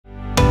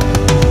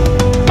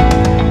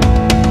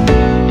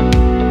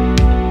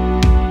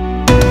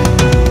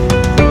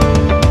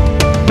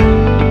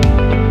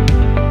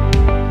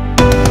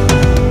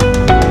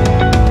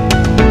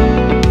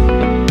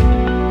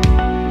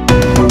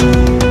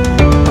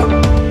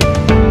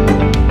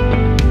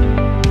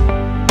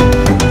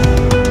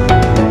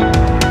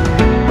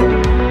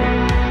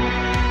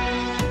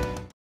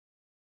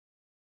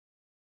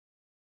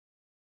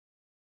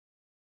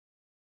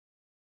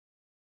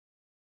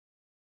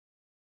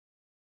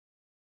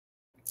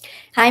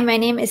Hi, my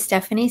name is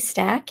Stephanie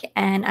Stack,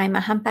 and I'm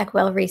a humpback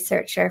whale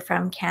researcher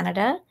from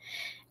Canada.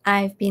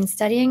 I've been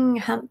studying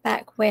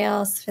humpback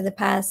whales for the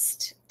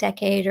past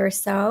decade or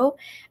so,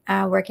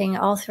 working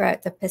all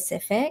throughout the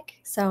Pacific.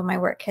 So my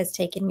work has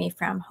taken me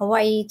from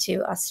Hawaii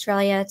to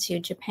Australia to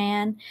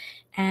Japan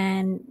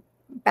and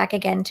back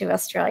again to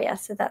Australia.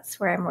 So that's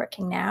where I'm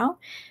working now.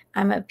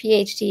 I'm a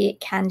PhD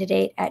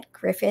candidate at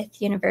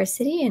Griffith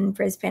University in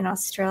Brisbane,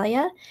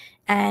 Australia.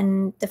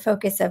 And the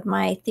focus of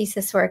my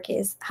thesis work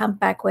is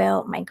humpback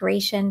whale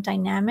migration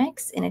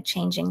dynamics in a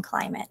changing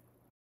climate.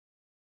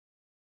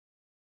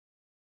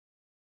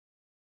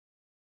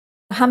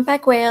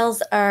 Humpback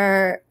whales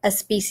are a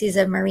species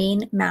of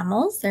marine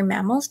mammals. They're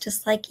mammals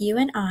just like you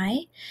and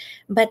I,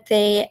 but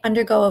they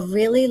undergo a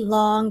really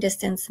long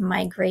distance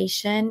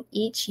migration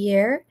each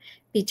year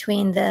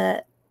between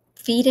the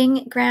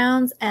feeding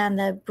grounds and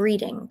the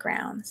breeding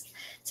grounds.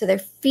 So their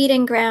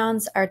feeding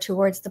grounds are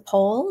towards the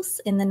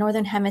poles. In the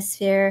northern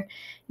hemisphere,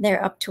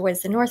 they're up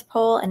towards the North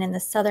Pole, and in the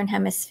southern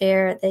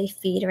hemisphere, they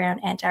feed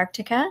around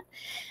Antarctica.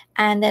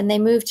 And then they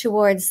move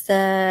towards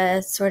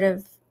the sort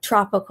of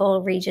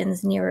tropical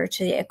regions nearer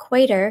to the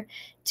equator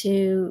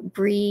to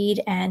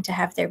breed and to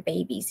have their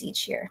babies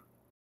each year.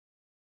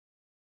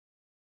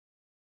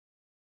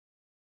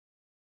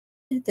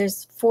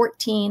 There's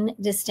 14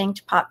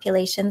 distinct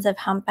populations of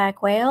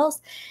humpback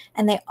whales,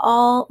 and they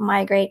all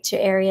migrate to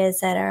areas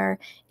that are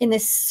in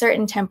this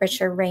certain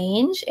temperature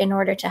range in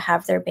order to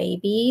have their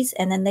babies.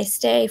 And then they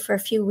stay for a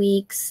few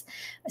weeks,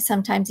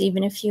 sometimes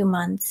even a few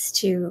months,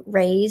 to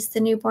raise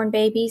the newborn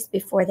babies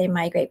before they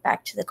migrate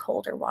back to the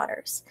colder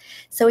waters.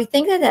 So we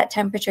think that that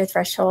temperature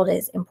threshold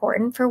is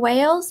important for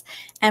whales,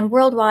 and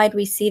worldwide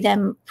we see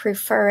them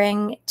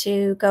preferring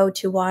to go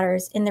to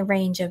waters in the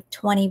range of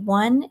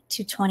 21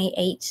 to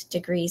 28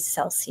 degrees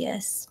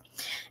Celsius.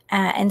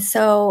 And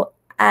so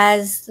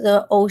as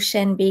the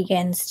ocean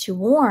begins to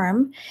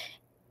warm,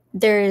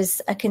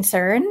 there's a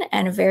concern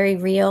and a very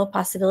real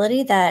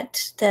possibility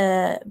that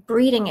the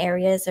breeding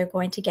areas are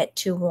going to get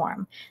too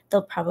warm.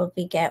 They'll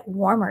probably get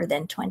warmer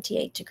than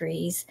 28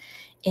 degrees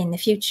in the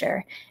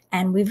future.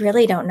 And we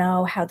really don't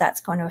know how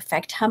that's going to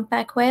affect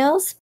humpback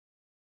whales.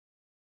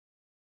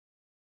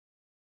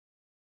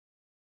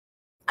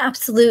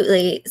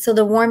 Absolutely. So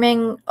the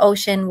warming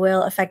ocean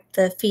will affect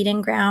the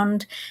feeding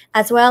ground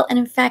as well. And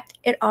in fact,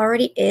 it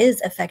already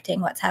is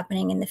affecting what's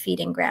happening in the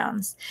feeding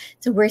grounds.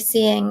 So we're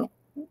seeing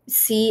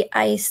sea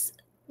ice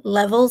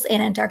levels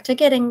in Antarctica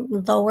getting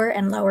lower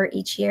and lower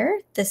each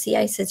year. The sea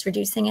ice is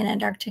reducing in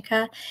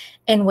Antarctica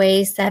in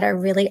ways that are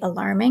really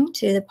alarming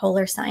to the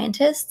polar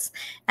scientists.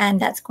 And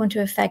that's going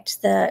to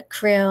affect the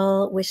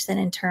krill, which then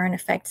in turn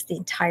affects the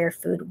entire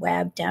food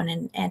web down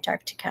in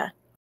Antarctica.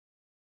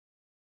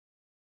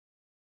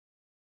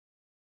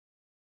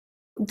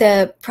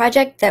 The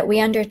project that we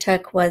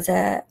undertook was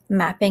a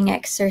mapping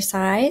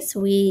exercise.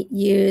 We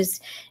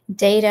used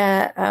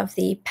data of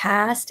the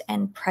past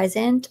and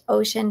present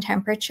ocean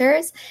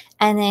temperatures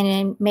and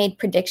then made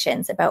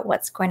predictions about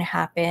what's going to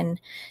happen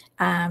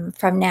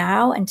from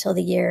now until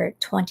the year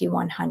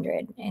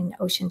 2100 in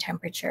ocean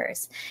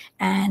temperatures.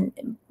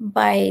 And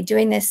by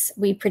doing this,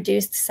 we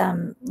produced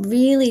some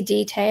really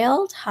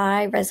detailed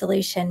high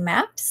resolution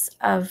maps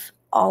of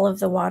all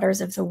of the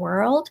waters of the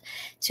world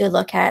to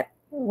look at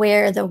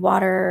where the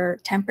water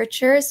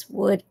temperatures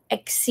would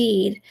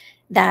exceed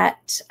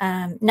that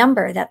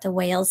number that the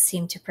whales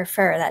seem to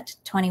prefer, that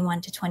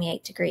 21 to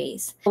 28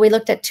 degrees. We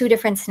looked at two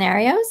different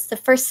scenarios. The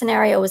first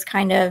scenario was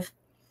kind of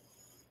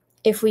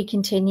if we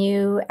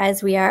continue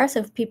as we are,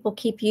 so if people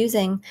keep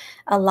using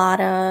a lot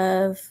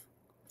of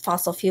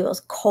fossil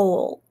fuels,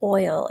 coal,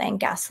 oil, and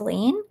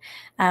gasoline,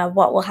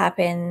 what will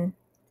happen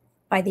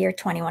by the year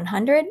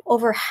 2100?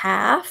 Over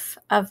half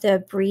of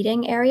the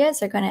breeding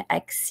areas are going to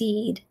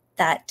exceed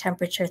that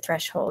temperature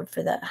threshold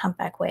for the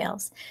humpback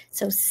whales.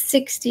 So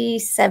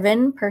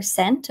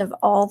 67% of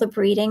all the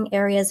breeding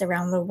areas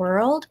around the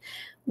world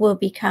will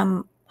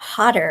become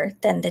hotter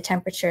than the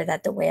temperature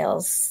that the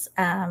whales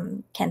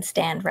can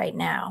stand right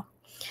now.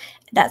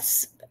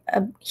 That's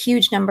a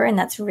huge number, and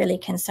that's really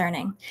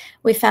concerning.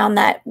 We found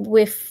that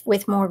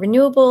with more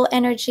renewable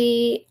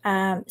energy,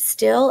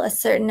 still a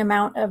certain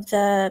amount of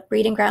the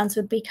breeding grounds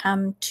would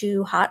become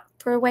too hot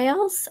for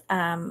whales,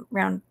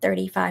 around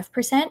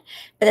 35%,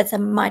 but that's a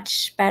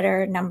much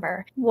better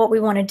number. What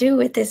we want to do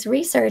with this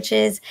research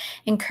is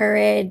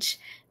encourage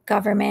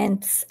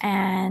governments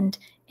and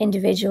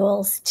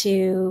individuals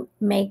to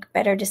make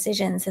better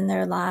decisions in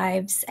their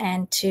lives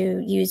and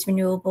to use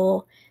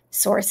renewable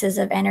sources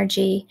of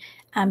energy,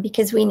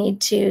 because we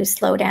need to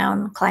slow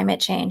down climate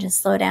change and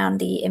slow down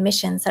the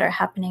emissions that are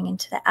happening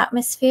into the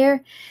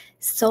atmosphere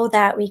so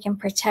that we can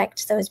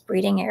protect those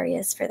breeding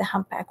areas for the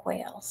humpback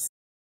whales.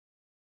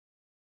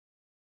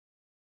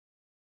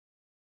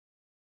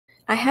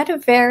 I had a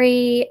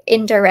very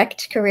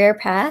indirect career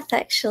path,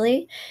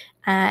 actually,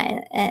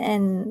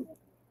 and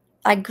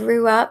I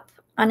grew up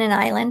on an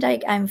island.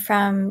 I'm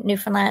from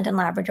Newfoundland and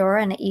Labrador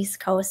on the east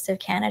coast of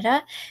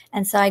Canada,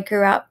 and so I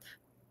grew up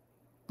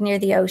near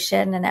the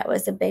ocean, and that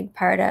was a big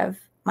part of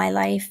my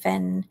life.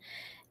 And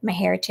my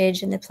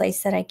heritage and the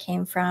place that I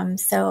came from.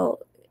 So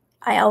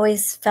I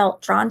always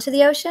felt drawn to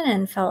the ocean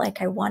and felt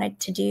like I wanted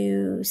to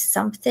do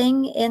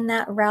something in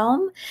that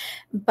realm,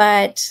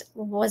 but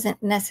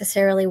wasn't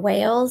necessarily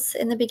whales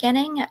in the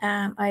beginning.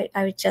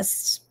 I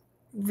just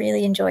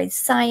really enjoyed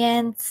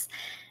science,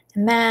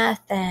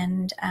 math,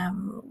 and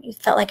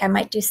felt like I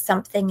might do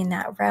something in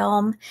that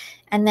realm.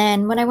 And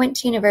then when I went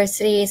to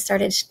university, I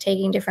started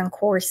taking different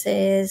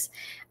courses.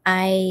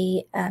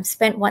 I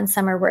spent one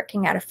summer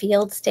working at a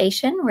field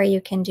station where you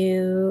can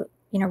do,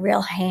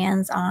 real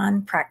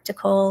hands-on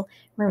practical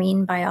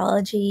marine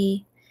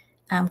biology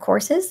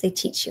courses. They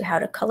teach you how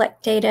to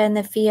collect data in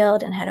the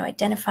field and how to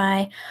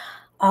identify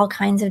all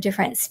kinds of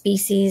different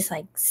species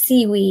like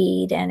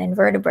seaweed and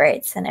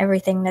invertebrates and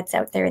everything that's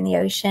out there in the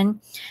ocean.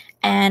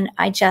 And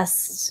I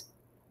just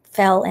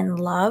fell in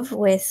love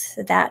with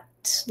that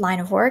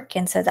line of work.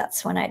 And so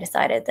that's when I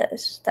decided that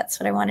that's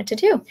what I wanted to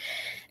do.